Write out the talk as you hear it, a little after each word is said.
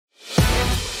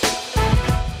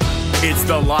It's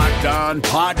the Locked On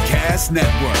Podcast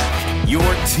Network, your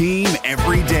team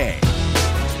every day.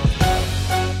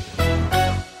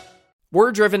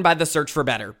 We're driven by the search for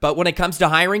better, but when it comes to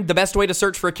hiring, the best way to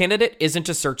search for a candidate isn't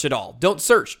to search at all. Don't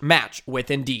search, match with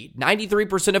Indeed.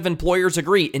 93% of employers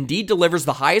agree Indeed delivers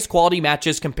the highest quality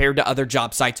matches compared to other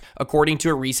job sites, according to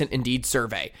a recent Indeed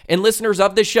survey. And listeners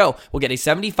of this show will get a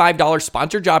 $75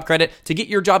 sponsored job credit to get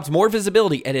your jobs more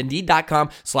visibility at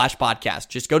Indeed.com/podcast.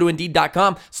 Just go to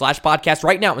Indeed.com/podcast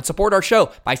right now and support our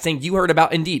show by saying you heard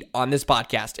about Indeed on this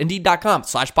podcast.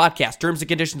 Indeed.com/podcast. Terms and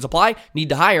conditions apply. Need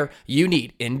to hire? You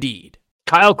need Indeed.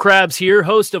 Kyle Krabs here,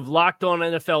 host of Locked On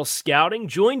NFL Scouting.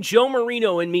 Join Joe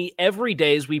Marino and me every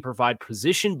day as we provide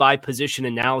position-by-position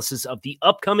analysis of the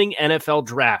upcoming NFL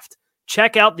Draft.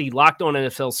 Check out the Locked On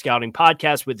NFL Scouting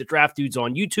podcast with the Draft Dudes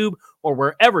on YouTube or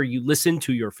wherever you listen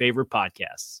to your favorite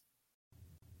podcasts.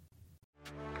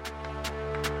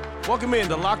 Welcome in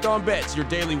to Locked On Bets, your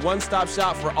daily one-stop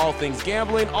shop for all things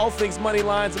gambling, all things money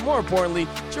lines, and more importantly,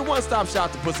 it's your one-stop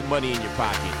shop to put some money in your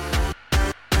pocket.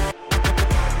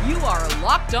 You are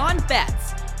Locked On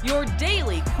Bets, your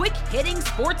daily quick-hitting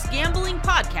sports gambling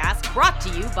podcast brought to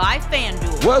you by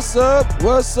FanDuel.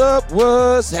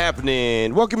 What's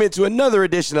happening? Welcome into another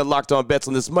edition of Locked On Bets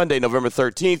on this Monday, November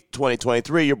 13th,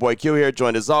 2023. Your boy Q here,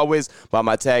 joined as always by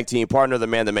my tag team partner, the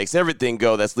man that makes everything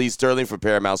go. That's Lee Sterling from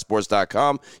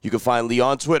ParamountSports.com. You can find Lee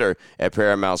on Twitter at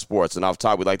Paramount Sports. And off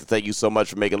top, we'd like to thank you so much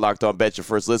for making Locked On Bets your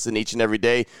first listen each and every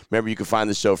day. Remember, you can find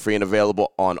the show free and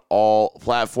available on all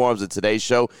platforms. And today's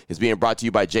show is being brought to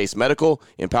you by Jace Medical.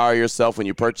 Empower yourself when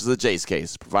you purchase a Jace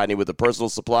case, providing you with a personal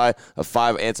supply of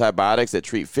 5 antibiotics that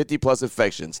treat 50-plus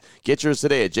infections. Get yours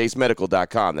today at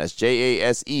JaceMedical.com. That's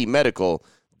JASE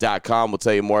Medical.com. We'll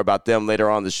tell you more about them later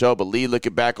on the show. But Lee,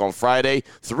 looking back on Friday,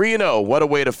 3-0. What a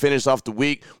way to finish off the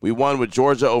week. We won with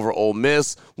Georgia over Ole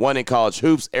Miss, won in college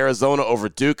hoops, Arizona over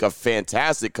Duke, a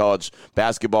fantastic college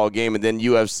basketball game, and then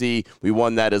UFC, we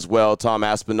won that as well. Tom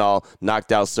Aspinall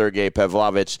knocked out Sergey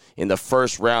Pavlovich in the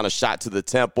first round, a shot to the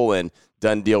temple, and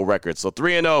done deal record. So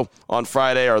 3-0 on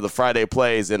Friday, or the Friday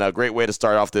plays, and a great way to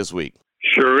start off this week.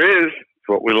 Sure is. It's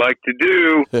what we like to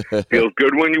do. Feels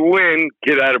good when you win.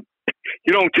 You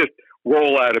don't just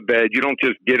roll out of bed. You don't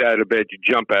just get out of bed. You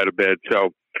jump out of bed. So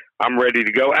I'm ready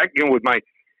to go. Again, with my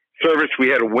service, we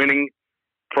had a winning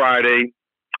Friday,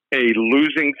 a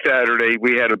losing Saturday.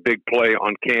 We had a big play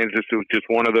on Kansas. It was just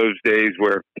one of those days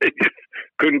where they just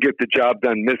couldn't get the job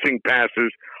done. Missing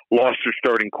passes, lost their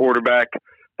starting quarterback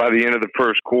by the end of the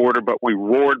first quarter, but we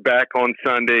roared back on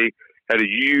Sunday, had a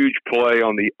huge play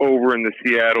on the over in the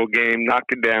Seattle game,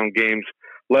 knocking down games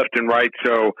left and right.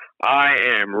 So I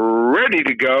am ready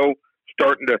to go,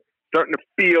 starting to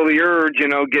feel the urge,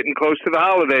 getting close to the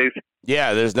holidays.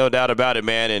 Yeah, there's no doubt about it,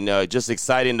 man, and just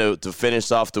exciting to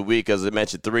finish off the week. As I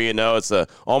mentioned, 3-0. It's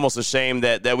almost a shame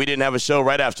that we didn't have a show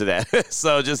right after that.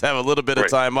 So just have a little bit of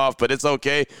time off, but it's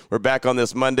okay. We're back on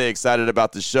this Monday, excited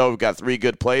about the show. We've got 3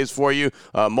 good plays for you,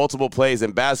 multiple plays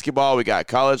in basketball. We got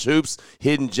college hoops,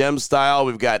 hidden gem style.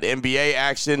 We've got NBA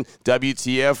action,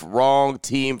 WTF, wrong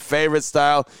team favorite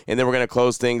style, and then we're going to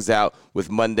close things out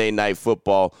with Monday Night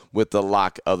Football with the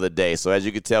lock of the day. So as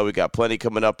you can tell, we got plenty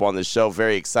coming up on the show.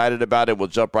 Very excited about it. We'll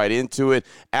jump right into it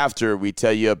after we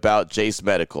tell you about Jace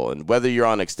Medical. And whether you're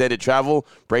on extended travel,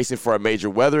 bracing for a major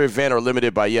weather event, or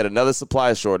limited by yet another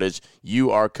supply shortage,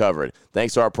 you are covered.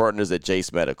 Thanks to our partners at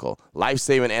Jace Medical.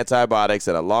 Life-saving antibiotics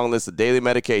and a long list of daily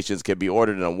medications can be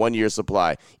ordered in a 1-year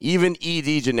supply. Even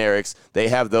ED generics, they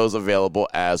have those available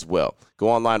as well. Go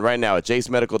online right now at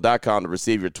jacemedical.com to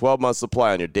receive your 12-month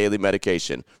supply on your daily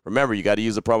medication. Remember, you got to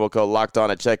use the promo code LOCKEDON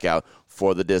at checkout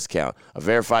for the discount. A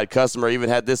verified customer even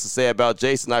had this to say about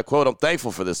Jason, I quote, "I'm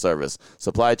thankful for this service.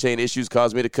 Supply chain issues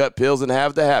caused me to cut pills and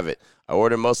have to have it. I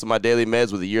ordered most of my daily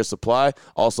meds with a year's supply,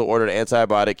 also ordered an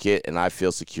antibiotic kit, and I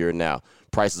feel secure now.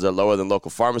 Prices are lower than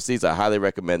local pharmacies. I highly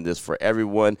recommend this for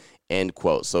everyone," end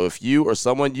quote. So if you or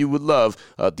someone you would love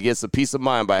to get some peace of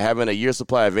mind by having a year's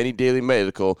supply of any daily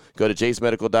medical, go to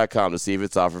jacemedical.com to see if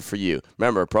it's offered for you.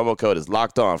 Remember, promo code is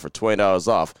locked on for $20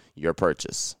 off your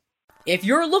purchase. If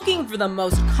you're looking for the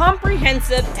most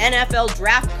comprehensive NFL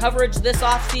draft coverage this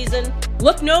offseason,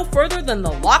 look no further than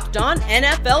the Locked On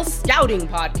NFL Scouting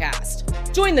Podcast.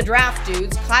 Join the draft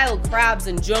dudes, Kyle Krabs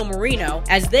and Joe Marino,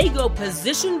 as they go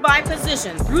position by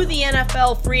position through the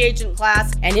NFL free agent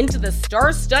class and into the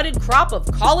star-studded crop of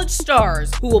college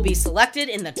stars who will be selected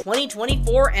in the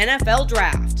 2024 NFL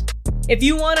Draft. If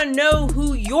you want to know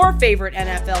who your favorite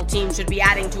NFL team should be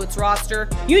adding to its roster,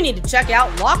 you need to check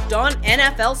out Locked On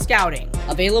NFL Scouting,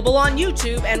 available on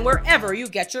YouTube and wherever you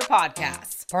get your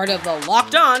podcasts. Part of the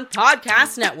Locked On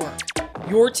Podcast Network,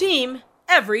 your team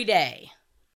every day.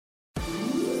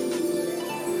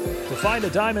 find a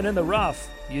diamond in the rough,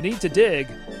 you need to dig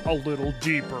a little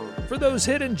deeper for those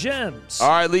hidden gems. All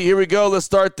right, Lee, here we go. Let's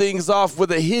start things off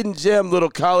with a hidden gem,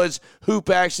 little college hoop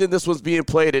action. This one's being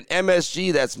played at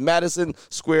MSG. That's Madison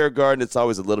Square Garden. It's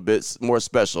always a little bit more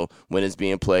special when it's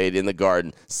being played in the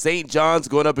Garden. St. John's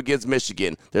going up against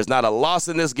Michigan. There's not a loss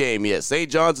in this game yet.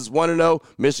 St. John's is 1-0.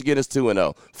 Michigan is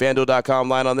 2-0. FanDuel.com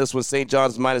line on this one, St.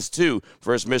 John's -2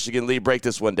 versus Michigan. Lee, break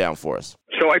this one down for us.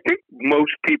 So I think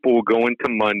most people will go into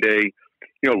Monday,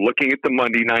 looking at the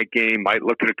Monday night game, might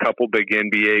look at a couple big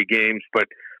NBA games, but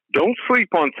don't sleep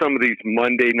on some of these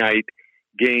Monday night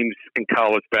games in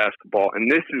college basketball.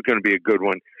 And this is going to be a good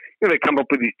one. They come up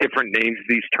with these different names of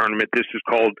these tournaments. This is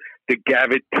called the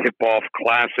Gavitt Tip-Off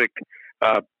Classic.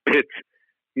 Pits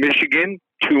Michigan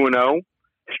 2-0,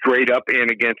 straight up and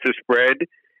against the spread,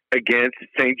 against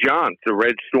St. John's, the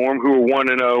Red Storm, who are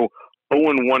 1-0,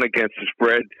 0-1 against the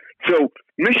spread. So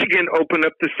Michigan opened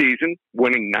up the season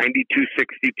winning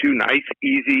 92-62. Nice,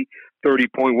 easy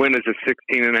 30-point win as a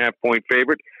 16.5-point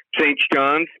favorite. St.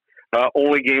 John's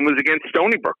only game was against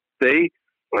Stony Brook. They,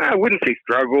 I wouldn't say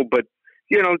struggled, but,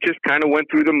 just kind of went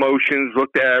through the motions,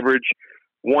 looked average,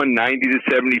 won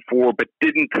 90-74, but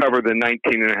didn't cover the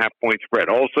 19.5-point spread.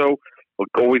 Also,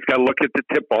 always got to look at the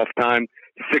tip-off time,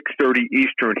 6:30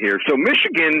 Eastern here. So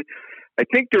Michigan, I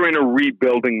think they're in a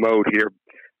rebuilding mode here.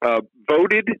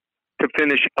 Voted to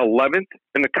finish 11th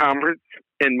in the conference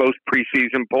in most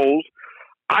preseason polls.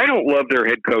 I don't love their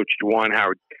head coach, Juwan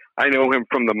Howard. I know him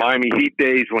from the Miami Heat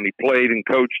days when he played and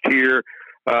coached here,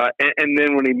 and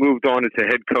then when he moved on as a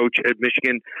head coach at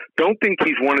Michigan. Don't think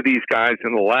he's one of these guys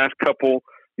in the last couple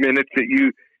minutes that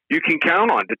you can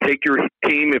count on to take your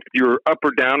team, if you're up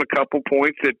or down a couple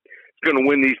points, that's going to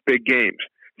win these big games.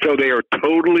 So they are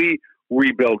totally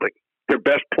rebuilding. Their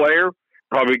best player,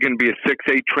 probably going to be a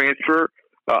 6'8" transfer,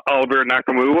 Oliver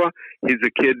Nakamura. He's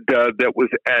a kid that was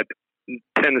at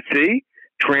Tennessee,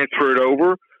 transferred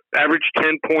over, averaged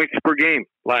 10 points per game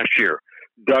last year.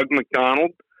 Doug McDaniel,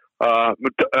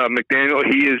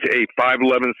 he is a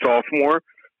 5'11" sophomore,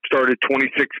 started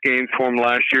 26 games for him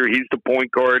last year. He's the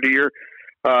point guard here.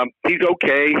 He's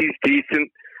okay. He's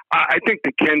decent. I think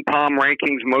the Ken Palm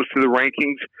rankings, most of the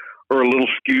rankings are a little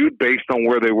skewed based on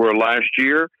where they were last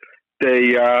year.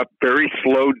 They very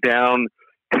slowed down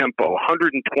tempo,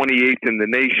 128th in the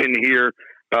nation here.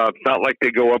 It's not like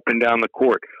they go up and down the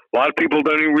court. A lot of people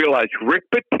don't even realize Rick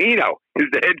Pitino is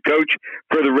the head coach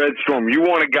for the Red Storm. You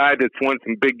want a guy that's won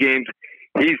some big games,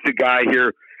 he's the guy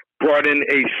here. Brought in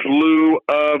a slew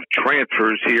of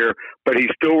transfers here, but he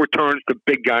still returns the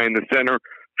big guy in the center,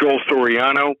 Joel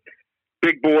Soriano.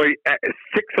 Big boy,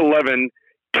 6'11",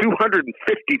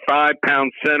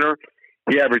 255-pound center.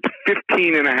 He averaged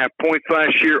 15.5 points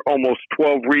last year, almost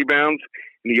 12 rebounds,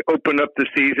 and he opened up the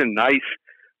season. Nice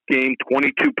game,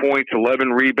 22 points, 11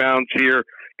 rebounds here.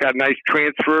 Got a nice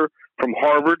transfer from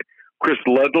Harvard. Chris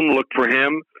Ludlam, looked for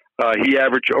him. He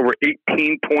averaged over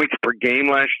 18 points per game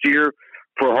last year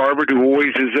for Harvard, who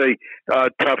always is a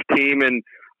tough team. And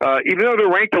even though they're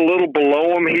ranked a little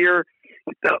below them here,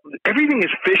 everything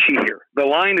is fishy here. The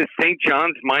line is St.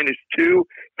 John's -2.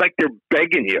 It's like they're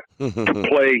begging you to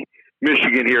play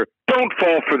Michigan here. Don't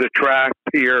fall for the trap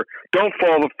here. Don't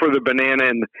fall for the banana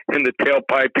in the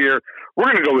tailpipe here. We're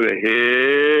going to go with a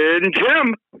hidden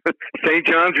gem. St.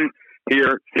 John's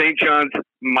here. St. John's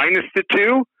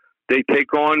 -2. They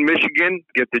take on Michigan,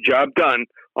 get the job done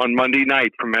on Monday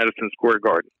night from Madison Square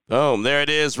Garden. Oh, there it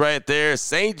is right there.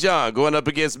 St. John going up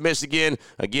against Michigan.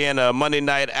 Again, Monday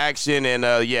night action. And,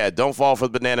 don't fall for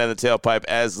the banana in the tailpipe,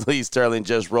 as Lee Sterling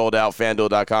just rolled out.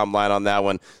 FanDuel.com line on that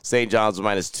one. St. John's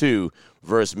 -2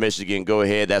 versus Michigan. Go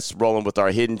ahead. That's rolling with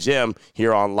our hidden gem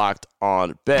here on Locked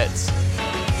On Bets.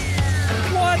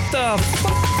 What the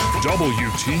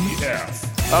WTF.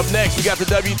 Up next, we got the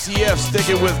WTF.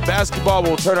 Sticking with basketball,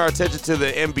 we'll turn our attention to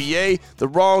the NBA. The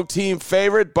wrong team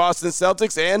favorite, Boston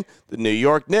Celtics, and the New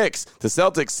York Knicks. The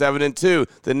Celtics 7-2.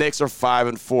 The Knicks are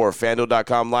 5-4.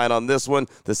 FanDuel.com line on this one.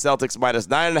 The Celtics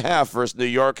 -9.5 versus New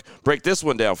York. Break this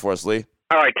one down for us, Lee.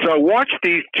 All right, so I watched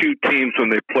these two teams when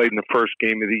they played in the first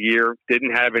game of the year.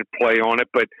 Didn't have it play on it,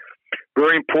 but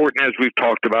very important, as we've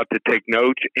talked about, to take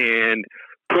notes and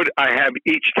I have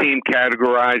each team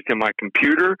categorized in my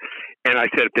computer, and I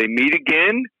said if they meet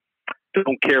again,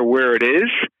 don't care where it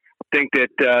is, think that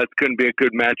it's going to be a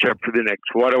good matchup for the Knicks.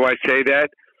 Why do I say that?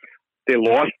 They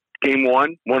lost game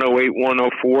one,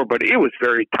 108-104, but it was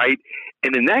very tight.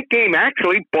 And in that game,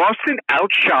 actually, Boston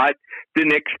outshot the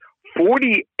Knicks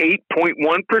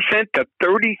 48.1% to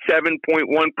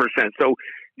 37.1%. So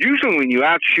usually when you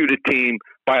outshoot a team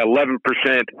by 11%,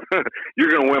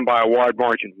 you're going to win by a wide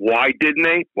margin. Why didn't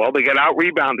they? Well, they got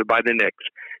out-rebounded by the Knicks.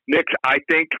 Knicks, I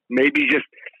think, maybe just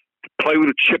play with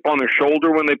a chip on their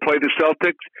shoulder when they play the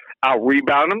Celtics. I'll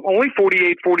rebound them. Only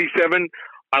 48-47.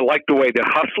 I like the way they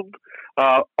hustled.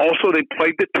 Also, they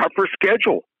played the tougher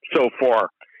schedule so far.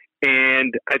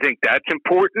 And I think that's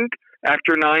important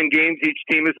after 9 games each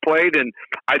team has played. And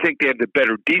I think they have the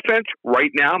better defense right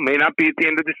now, may not be at the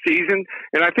end of the season.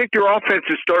 And I think their offense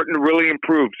is starting to really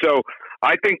improve. So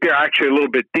I think they're actually a little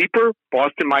bit deeper.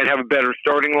 Boston might have a better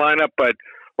starting lineup. But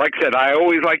like I said, I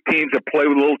always like teams that play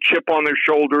with a little chip on their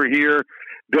shoulder here.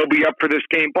 They'll be up for this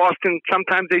game. Boston,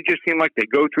 sometimes they just seem like they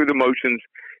go through the motions,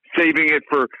 saving it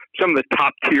for some of the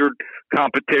top-tiered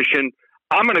competition.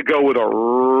 I'm going to go with a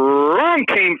wrong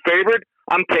team favorite.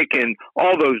 I'm taking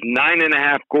all those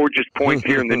 9.5 gorgeous points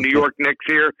here in the New York Knicks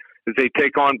here as they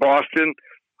take on Boston.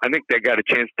 I think they got a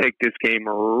chance to take this game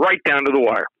right down to the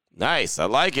wire. Nice. I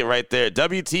like it right there.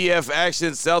 WTF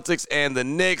action, Celtics and the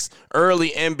Knicks,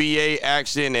 early NBA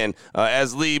action. And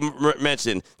as Lee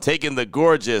mentioned, taking the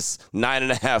gorgeous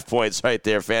 9.5 points right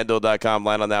there. FanDuel.com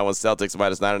line on that one. Celtics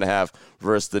minus 9.5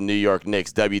 versus the New York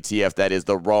Knicks. WTF, that is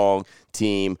the wrong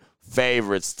team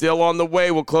favorite. Still on the way.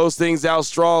 We'll close things out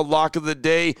strong. Lock of the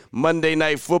day, Monday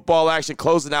Night Football action,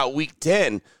 closing out Week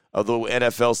 10 of the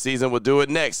NFL season. We'll do it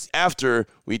next after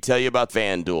we tell you about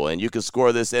FanDuel. And you can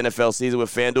score this NFL season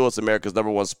with FanDuel. It's America's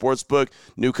 #1 sports book.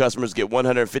 New customers get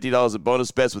 $150 in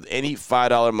bonus bets with any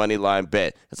 $5 money line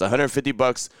bet. That's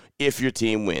 $150 if your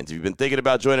team wins. If you've been thinking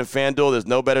about joining FanDuel, there's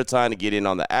no better time to get in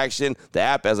on the action. The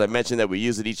app, as I mentioned, that we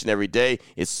use it each and every day,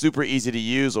 it's super easy to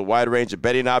use, a wide range of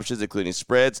betting options, including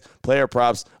spreads, player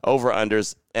props,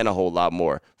 over-unders, and a whole lot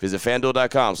more. Visit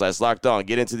FanDuel.com/lockedon.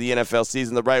 Get into the NFL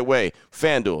season the right way.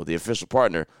 FanDuel, the official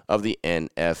partner of the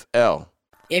NFL.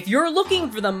 If you're looking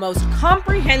for the most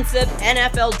comprehensive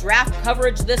NFL draft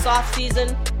coverage this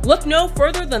offseason, look no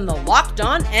further than the Locked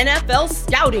On NFL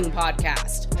Scouting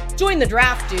Podcast. Join the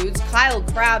draft dudes, Kyle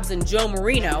Krabs and Joe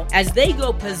Marino, as they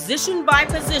go position by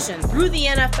position through the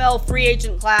NFL free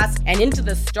agent class and into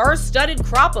the star-studded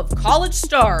crop of college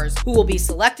stars who will be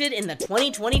selected in the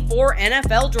 2024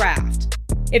 NFL Draft.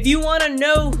 If you want to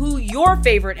know who your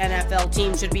favorite NFL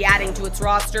team should be adding to its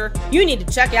roster, you need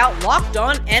to check out Locked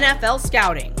On NFL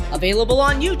Scouting, available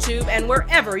on YouTube and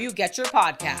wherever you get your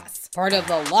podcasts. Part of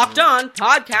the Locked On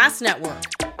Podcast Network,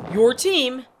 your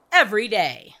team every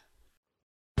day.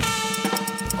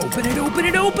 Open it, open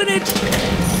it, open it!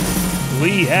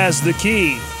 Lee has the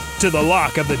key to the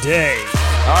lock of the day.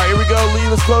 All right, here we go, Lee.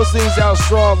 Let's close things out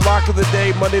strong. Lock of the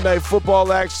day, Monday Night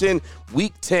Football action.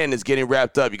 Week 10 is getting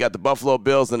wrapped up. You got the Buffalo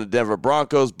Bills and the Denver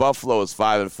Broncos. Buffalo is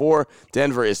 5-4.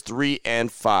 Denver is 3-5.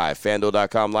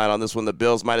 FanDuel.com line on this one. The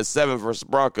Bills -7 versus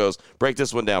Broncos. Break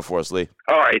this one down for us, Lee.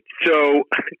 All right, so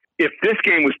if this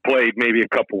game was played maybe a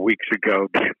couple weeks ago,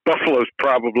 Buffalo's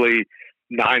probably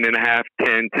 9.5,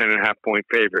 10.5 point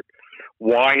favorite.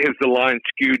 Why is the line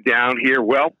skewed down here?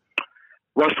 Well,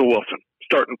 Russell Wilson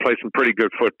starting to play some pretty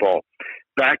good football.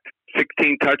 Backed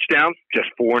 16 touchdowns, just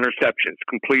 4 interceptions,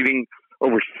 completing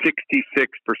over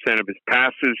 66% of his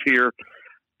passes here.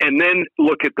 And then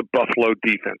look at the Buffalo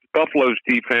defense. Buffalo's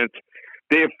defense,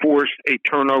 they have forced a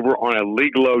turnover on a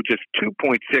league low, just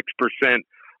 2.6%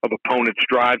 of opponents'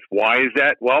 drives. Why is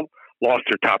that? Well, lost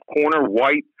their top corner,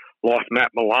 White, lost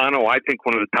Matt Milano, I think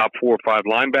one of the top 4 or 5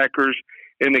 linebackers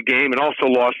in the game, and also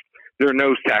lost their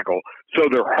nose tackle. So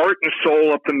their heart and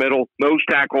soul up the middle, nose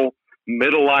tackle,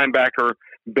 middle linebacker,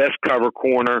 best cover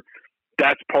corner.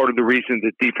 That's part of the reason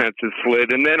the defense has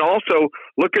slid. And then also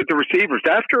look at the receivers.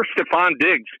 After Stephon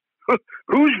Diggs,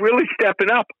 who's really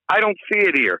stepping up? I don't see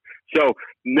it here. So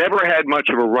never had much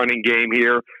of a running game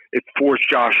here. It forced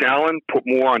Josh Allen, put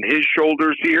more on his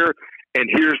shoulders here. And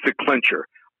here's the clincher.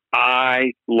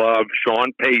 I love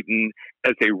Sean Payton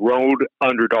as a road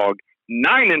underdog.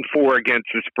 9-4 against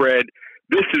the spread.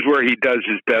 This is where he does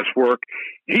his best work.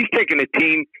 He's taken a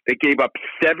team that gave up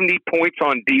 70 points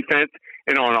on defense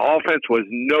and on offense was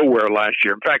nowhere last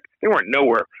year. In fact, they weren't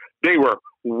nowhere. They were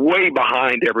way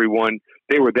behind everyone.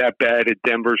 They were that bad at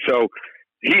Denver. So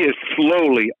he is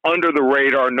slowly under the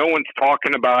radar. No one's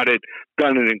talking about it.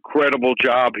 Done an incredible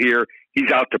job here.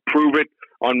 He's out to prove it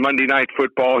on Monday Night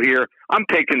Football here. I'm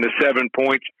taking the 7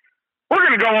 points. We're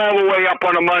going to go all the way up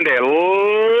on a Monday.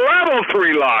 Level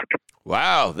 3 lock.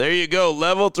 Wow, there you go.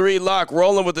 Level 3 lock,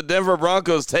 rolling with the Denver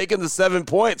Broncos, taking the 7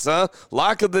 points, huh?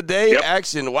 Lock of the day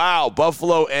action. Wow,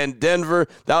 Buffalo and Denver.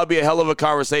 That would be a hell of a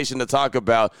conversation to talk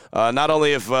about. Not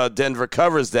only if Denver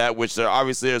covers that, which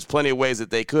obviously there's plenty of ways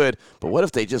that they could, but what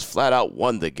if they just flat out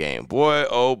won the game? Boy,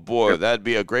 oh boy, that'd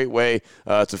be a great way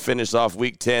to finish off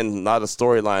Week 10. A lot of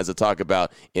storylines to talk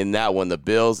about in that one. The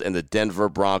Bills and the Denver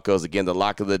Broncos. Again, the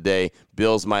lock of the day,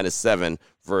 Bills -7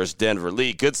 versus Denver.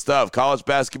 Lee, good stuff. College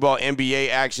basketball, NBA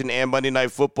action, and Monday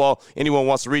Night Football. Anyone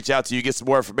wants to reach out to you, get some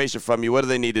more information from you, what do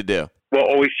they need to do? Well,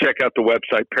 always check out the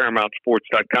website,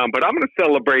 ParamountSports.com. But I'm going to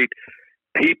celebrate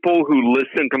people who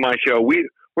listen to my show.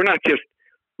 We're not just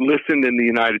listened in the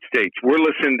United States. We're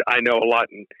listened, I know, a lot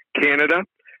in Canada.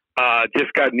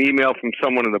 Just got an email from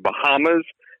someone in the Bahamas,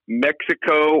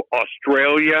 Mexico,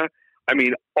 Australia. I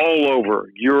mean, all over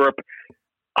Europe.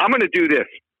 I'm going to do this.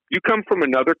 You come from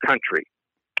another country.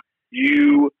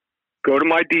 You go to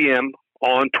my DM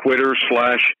on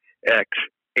Twitter/X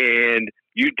and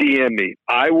you DM me.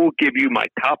 I will give you my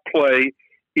top play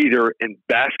either in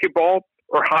basketball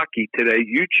or hockey today.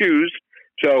 You choose.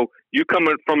 So you come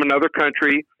from another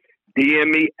country, DM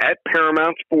me at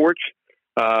Paramount Sports.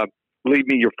 Leave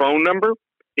me your phone number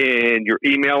and your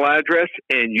email address,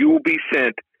 and you will be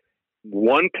sent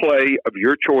one play of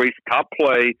your choice, top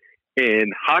play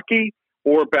in hockey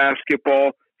or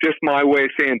basketball. Just my way of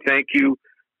saying thank you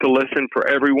to listen for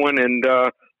everyone. And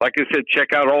like I said,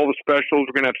 check out all the specials.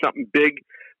 We're going to have something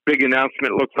big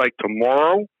announcement, looks like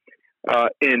tomorrow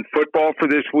in football for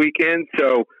this weekend.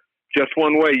 So just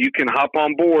one way you can hop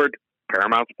on board.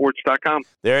 ParamountSports.com.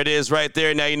 There it is right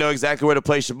there. Now you know exactly where to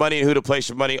place your money and who to place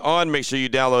your money on. Make sure you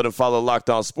download and follow Locked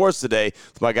On Sports today.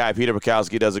 My guy, Peter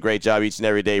Bukowski, does a great job each and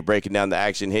every day breaking down the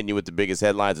action, hitting you with the biggest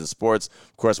headlines in sports.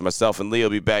 Of course, myself and Lee will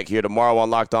be back here tomorrow on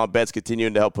Locked On Bets,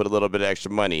 continuing to help put a little bit of extra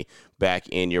money back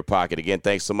in your pocket. Again,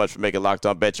 thanks so much for making Locked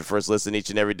On Bets your first listen each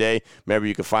and every day. Remember,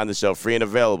 you can find the show free and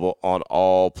available on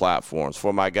all platforms.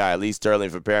 For my guy, Lee Sterling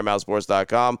from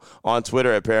ParamountSports.com, on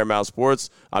Twitter at Paramount Sports.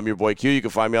 I'm your boy Q. You can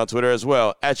find me on Twitter as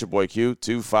well, at your boy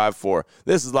Q254.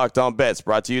 This is Locked On Bets,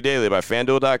 brought to you daily by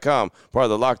FanDuel.com, part of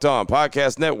the Locked On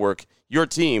Podcast Network, your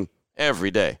team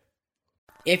every day.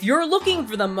 If you're looking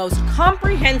for the most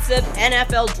comprehensive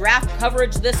NFL draft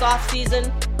coverage this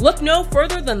offseason, look no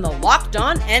further than the Locked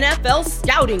On NFL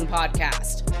Scouting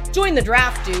Podcast. Join the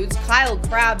draft dudes, Kyle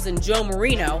Krabs and Joe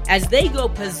Marino, as they go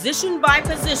position by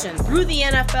position through the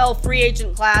NFL free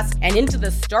agent class and into the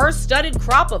star-studded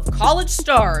crop of college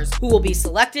stars who will be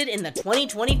selected in the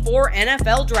 2024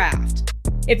 NFL Draft.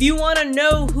 If you want to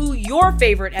know who your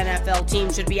favorite NFL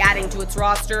team should be adding to its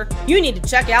roster, you need to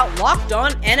check out Locked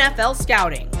On NFL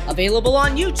Scouting, available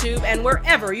on YouTube and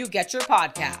wherever you get your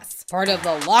podcasts. Part of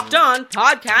the Locked On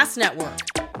Podcast Network,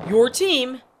 your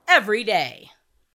team every day.